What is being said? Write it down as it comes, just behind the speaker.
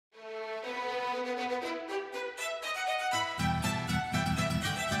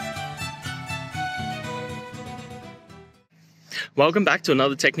Welcome back to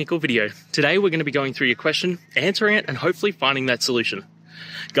another technical video. Today we're going to be going through your question, answering it, and hopefully finding that solution.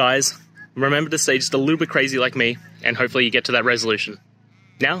 Guys, remember to stay just a little bit crazy like me, and hopefully you get to that resolution.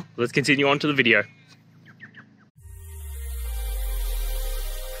 Now, let's continue on to the video.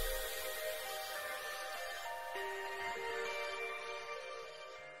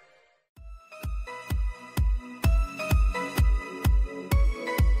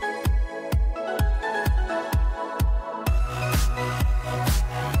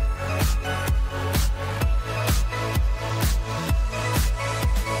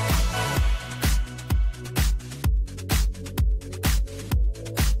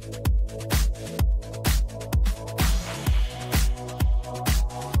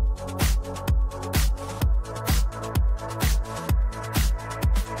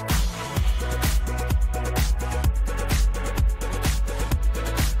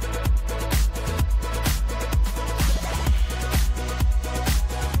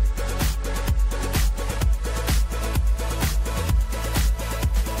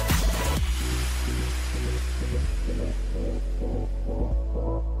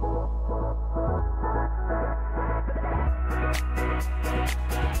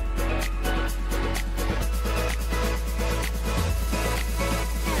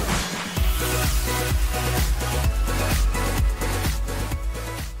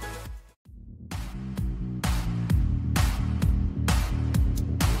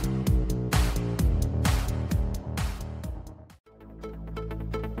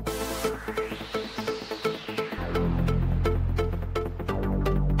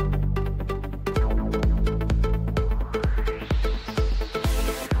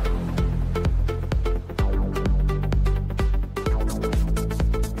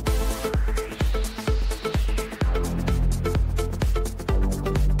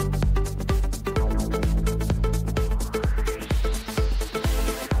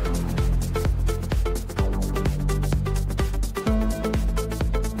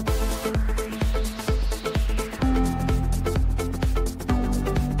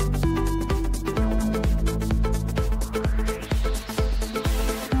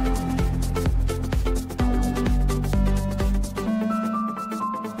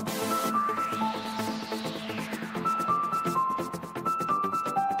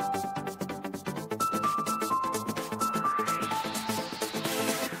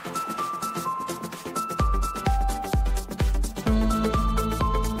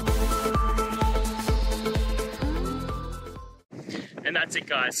 And that's it,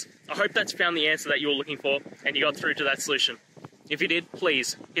 guys. I hope that's found the answer that you were looking for and you got through to that solution. If you did,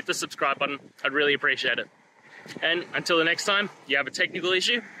 please hit the subscribe button. I'd really appreciate it. And until the next time you have a technical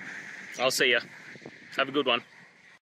issue, I'll see ya. Have a good one.